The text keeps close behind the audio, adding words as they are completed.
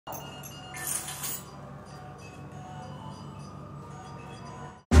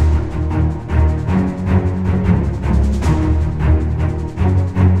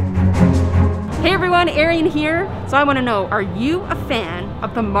everyone, Arienne here. So I want to know, are you a fan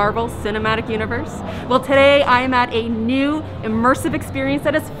of the Marvel Cinematic Universe? Well, today I am at a new immersive experience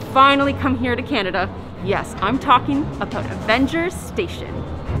that has finally come here to Canada. Yes, I'm talking about Avengers Station.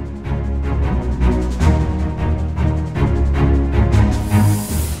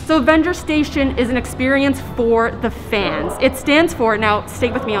 So Avenger Station is an experience for the fans. It stands for, now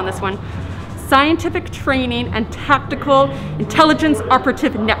stay with me on this one, Scientific Training and Tactical Intelligence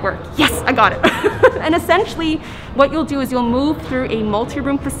Operative Network. Yes, I got it. And essentially what you'll do is you'll move through a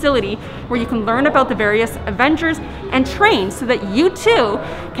multi-room facility where you can learn about the various Avengers and train so that you too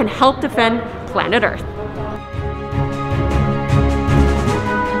can help defend planet Earth.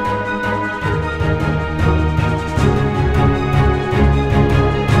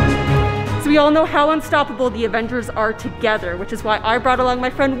 We all know how unstoppable the Avengers are together, which is why I brought along my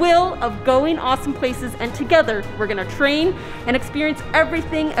friend Will of Going Awesome Places, and together we're gonna train and experience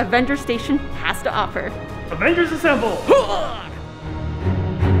everything Avenger Station has to offer. Avengers assemble!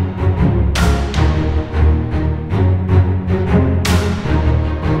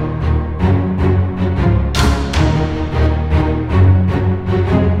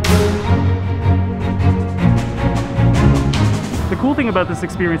 The cool thing about this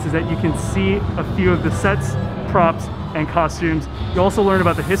experience is that you can see a few of the sets, props, and costumes. You also learn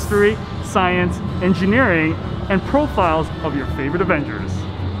about the history, science, engineering, and profiles of your favorite Avengers.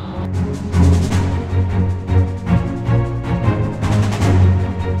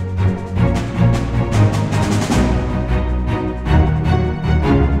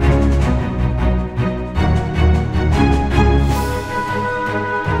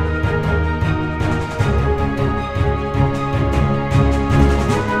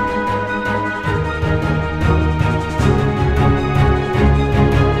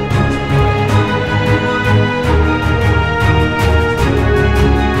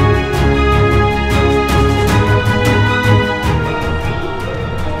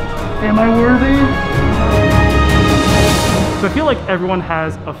 Am I worthy? So I feel like everyone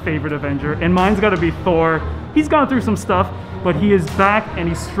has a favorite Avenger, and mine's gotta be Thor. He's gone through some stuff, but he is back and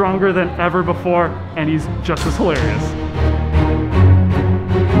he's stronger than ever before, and he's just as hilarious.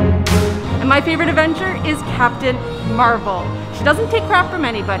 And my favorite Avenger is Captain Marvel. She doesn't take crap from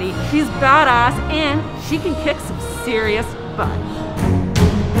anybody. She's badass and she can kick some serious butt.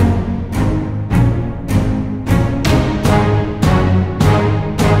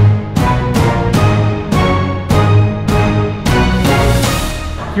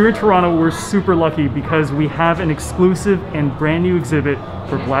 Here in Toronto, we're super lucky because we have an exclusive and brand new exhibit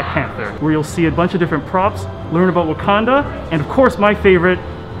for Black Panther, where you'll see a bunch of different props, learn about Wakanda, and of course my favorite,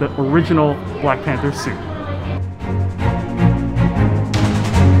 the original Black Panther suit.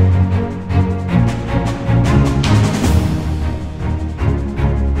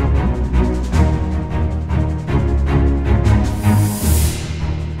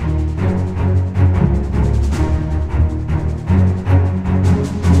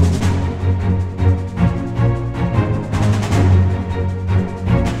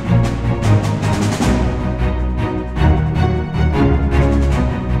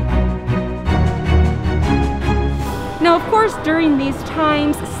 Now, of course, during these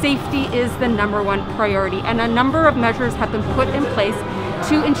times, safety is the #1 priority, and a number of measures have been put in place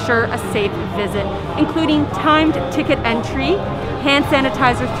to ensure a safe visit, including timed ticket entry, hand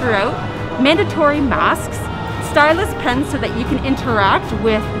sanitizer throughout, mandatory masks, stylus pens so that you can interact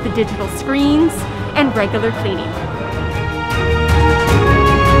with the digital screens, and regular cleaning.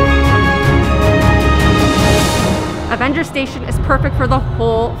 Avenger Station is perfect for the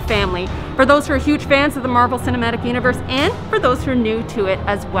whole family, for those who are huge fans of the Marvel Cinematic Universe and for those who are new to it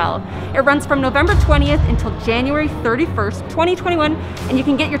as well. It runs from November 20th until January 31st, 2021, and you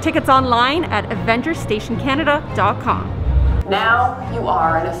can get your tickets online at avengerstationcanada.com. Now you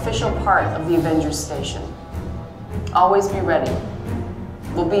are an official part of the Avengers Station. Always be ready.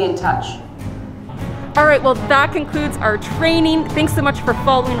 We'll be in touch. All right, well, that concludes our training. Thanks so much for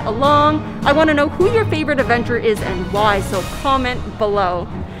following along. I want to know who your favorite Avenger is and why, so comment below.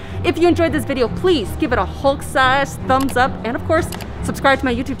 If you enjoyed this video, please give it a Hulk-sized thumbs up, and of course, subscribe to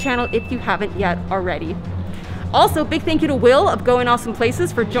my YouTube channel if you haven't yet already. Also, big thank you to Will of Going Awesome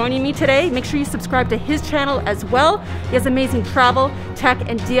Places for joining me today. Make sure you subscribe to his channel as well. He has amazing travel, tech,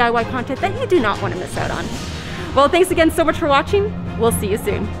 and DIY content that you do not want to miss out on. Well, thanks again so much for watching. We'll see you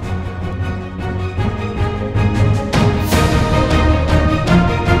soon.